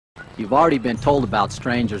You've already been told about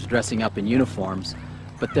strangers dressing up in uniforms,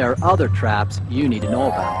 but there are other traps you need to know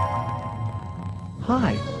about.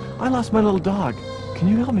 Hi, I lost my little dog. Can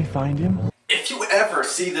you help me find him? If you ever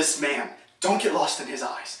see this man, don't get lost in his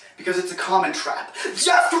eyes, because it's a common trap.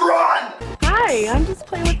 Just run! Hi, I'm just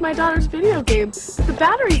playing with my daughter's video game, but the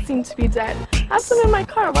batteries seem to be dead. I have some in my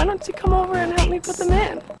car. Why don't you come over and help me put them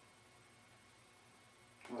in?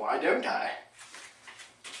 Why don't I?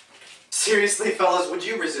 Seriously, fellas, would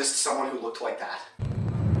you resist someone who looked like that?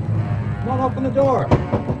 Come on, open the door.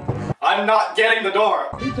 I'm not getting the door.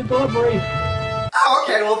 Pizza delivery. Oh,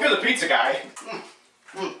 okay, well, if you're the pizza guy.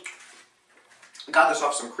 Got this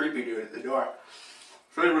off some creepy dude at the door.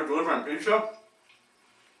 So you were delivering pizza?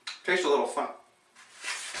 Tastes a little fun.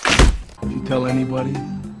 If you tell anybody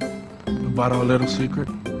about our little secret,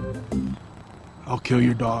 I'll kill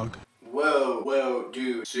your dog. Whoa,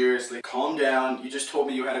 dude. Seriously, calm down. You just told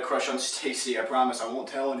me you had a crush on Stacy. I promise I won't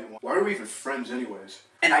tell anyone. Why are we even friends anyways?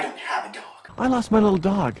 And I don't have a dog. I lost my little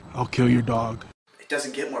dog. I'll kill your dog. It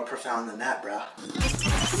doesn't get more profound than that, bruh.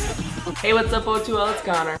 Hey, what's up, O2L? It's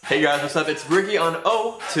Connor. Hey guys, what's up? It's Ricky on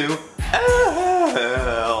O2L.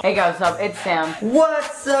 Hey guys, what's up? It's Sam.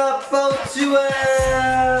 What's up, O2L?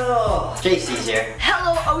 JC's here.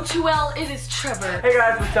 Hello, O2L. It is Trevor. Hey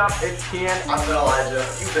guys, what's up? It's Kian. I've been Elijah.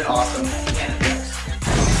 You've been awesome. And thanks.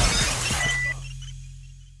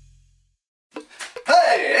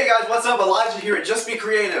 Hey guys, what's up? Elijah here at Just Be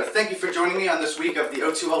Creative. Thank you for joining me on this week of the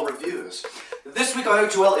O2L reviews. This week on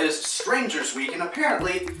O2L is Strangers Week, and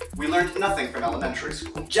apparently we learned nothing from elementary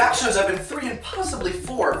school. Jack shows up in 3 and possibly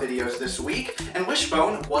 4 videos this week, and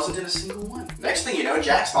Wishbone wasn't in a single one. Next thing you know,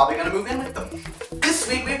 Jack's probably gonna move in with them. This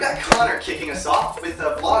week we've got Connor kicking us off with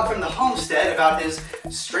a vlog from the homestead about his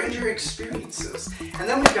stranger experiences. And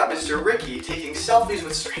then we've got Mr. Ricky taking selfies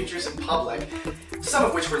with strangers in public, some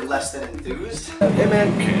of which were less than enthused. Hey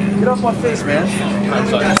man, get off my face, man. And then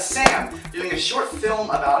we've got Sam doing a short film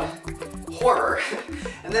about horror.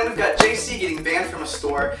 And then we've got JC getting banned from a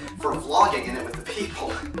store for vlogging in it with the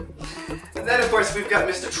people. And then of course we've got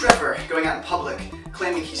Mr. Trevor going out in public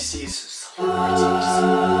claiming he sees celebrities.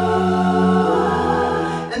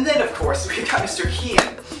 And then of course we've got Mr.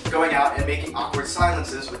 Kian going out and making awkward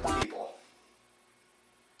silences with the people.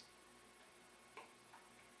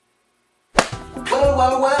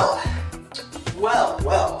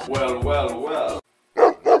 Well.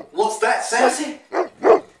 What's that, Sassy?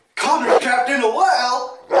 Connor's trapped in a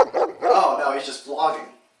well! Oh no, he's just vlogging.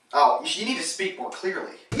 Oh, you need to speak more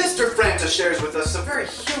clearly. Mr. Francis shares with us some very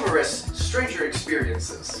humorous stranger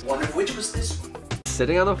experiences. One of which was this one.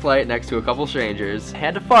 Sitting on the flight next to a couple strangers, I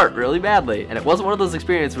had to fart really badly, and it wasn't one of those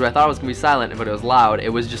experiences where I thought it was gonna be silent, but it was loud. It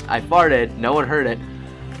was just, I farted, no one heard it,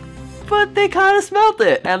 but they kind of smelled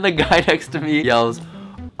it, and the guy next to me yells,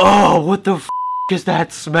 "Oh, what the f is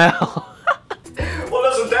that smell?" Well,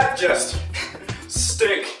 doesn't that just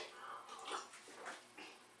stink?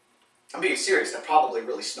 I'm being serious, that probably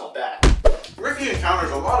really smelled bad. Ricky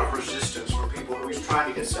encounters a lot of resistance from people who he's trying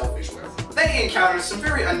to get selfies with. Then he encounters some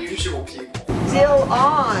very unusual people. Still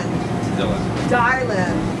on.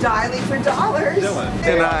 Dylan. Dialing for dollars. Dylan.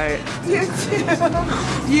 Tonight.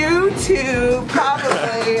 You two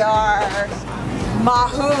probably are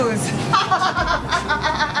mahoos.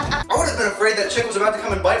 I would have been afraid that chick was about to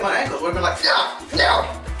come and bite my ankles. Would have been like, no,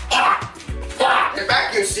 get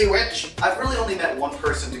back, you sea witch. I've really only met one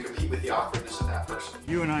person to compete with the awkwardness of that person.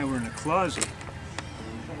 You and I were in a closet.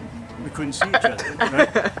 We couldn't see each other,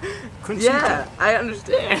 right? Couldn't see each other. I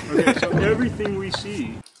understand. Okay, so everything we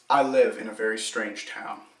see. I live in a very strange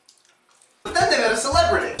town. But then they met a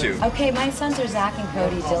celebrity. Okay, my sons are Zach and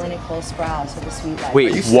Cody, Dylan and Cole Sprouse for the Sweet Life.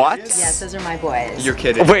 Wait, what? Yes, those are my boys. You're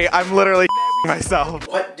kidding. Wait, I'm literally myself.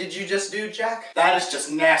 What did you just do, Jack? That is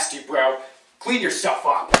just nasty, bro. Clean yourself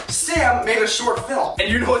up. Sam made a short film, and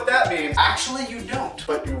you know what that means. Actually, you don't,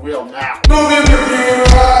 but you will now. Move in with me.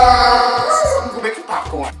 Go make some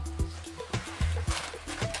popcorn.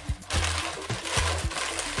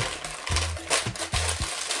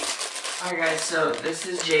 Alright guys, so this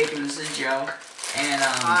is Jake and this is Joe, and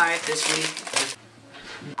this week...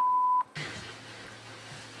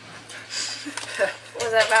 What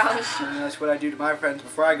was that about? That's what I do to my friends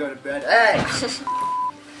before I go to bed. Hey!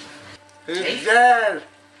 Jake? Who's there?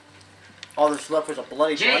 All this left was a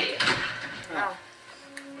bloody Jake! Oh.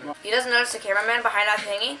 He doesn't notice the cameraman behind that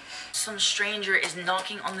thingy? Some stranger is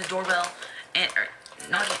knocking on the doorbell, and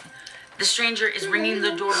the stranger is ringing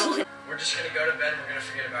the doorbell. We're just gonna go to bed and we're gonna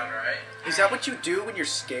forget about it, alright? Is that what you do when you're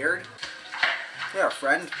scared? Here,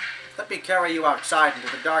 friend. Let me carry you outside into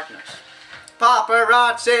the darkness.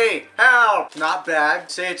 Paparazzi! Help! Not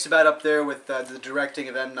bad. Say it's about up there with the directing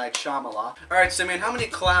of M. Night Shyamalan. Alright, Simeon, how many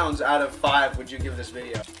clowns out of 5 would you give this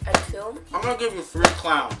video? A 2? I'm gonna give you 3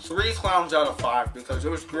 clowns. 3 clowns out of 5 because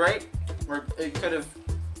it was great.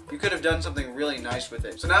 You could have done something really nice with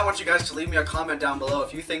it. So now I want you guys to leave me a comment down below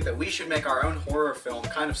if you think that we should make our own horror film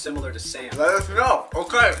kind of similar to Sam. Let us know.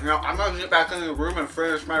 Okay, now I'm gonna get back into the room and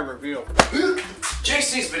finish my review.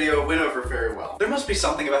 JC's video went over very well. There must be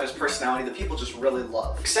something about his personality that people just really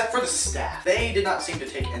love. Except for the staff. They did not seem to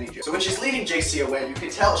take any joke. So when she's leading JC away, you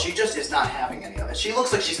can tell she just is not having any of it. She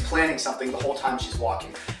looks like she's planning something the whole time she's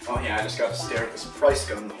walking. Oh yeah, I just gotta stare at this price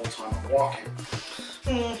gun the whole time I'm walking.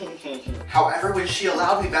 However, when she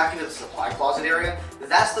allowed me back into the supply closet area,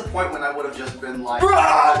 that's the point when I would have just been like,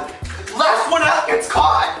 last one out gets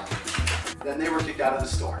caught! Then they were kicked out of the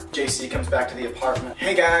store. JC comes back to the apartment.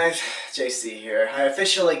 Hey guys, JC here. I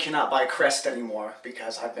officially cannot buy Crest anymore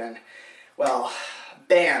because I've been, well,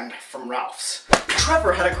 banned from Ralph's.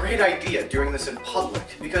 Trevor had a great idea doing this in public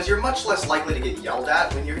because you're much less likely to get yelled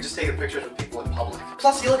at when you're just taking pictures with people in public.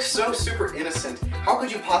 Plus, he looks so super innocent. How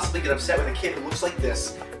could you possibly get upset with a kid who looks like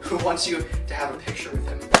this, who wants you to have a picture with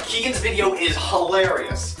him? Keegan's video is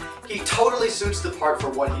hilarious. He totally suits the part for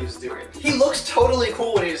what he is doing. He looks totally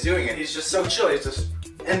cool when he's doing it. He's just so chill.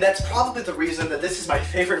 And that's probably the reason that this is my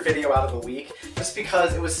favorite video out of the week, just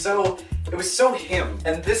because it was so him.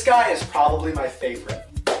 And this guy is probably my favorite.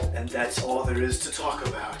 And that's all there is to talk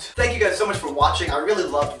about. Thank you guys so much for watching. I really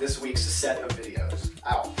loved this week's set of videos.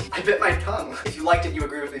 Ow. I bit my tongue. If you liked it, you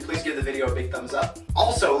agree with me, please give the video a big thumbs up.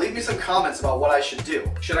 Also, leave me some comments about what I should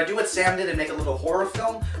do. Should I do what Sam did and make a little horror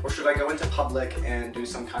film? Or should I go into public and do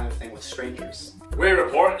some kind of thing with strangers? We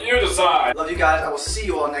report, you decide. Love you guys. I will see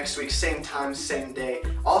you all next week, same time, same day.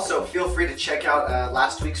 Also, feel free to check out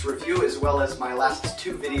last week's review as well as my last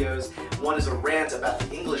 2 videos. One is a rant about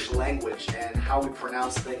the English language and how we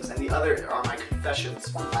pronounce things, and the other are my confessions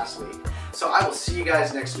from last week. So I will see you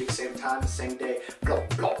guys next week, same time, same day.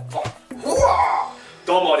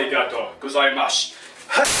 Domo arigato gozaimasu.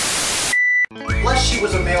 Unless she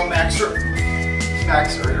was a male maxer.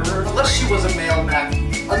 Unless she was a male Mac.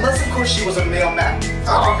 Unless of course she was a male Mac.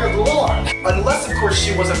 Oh good lord. Unless of course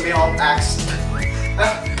she was a male ax.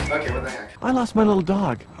 Okay, what the heck? I lost my little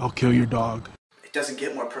dog. I'll kill your dog. It doesn't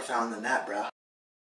get more profound than that, bro.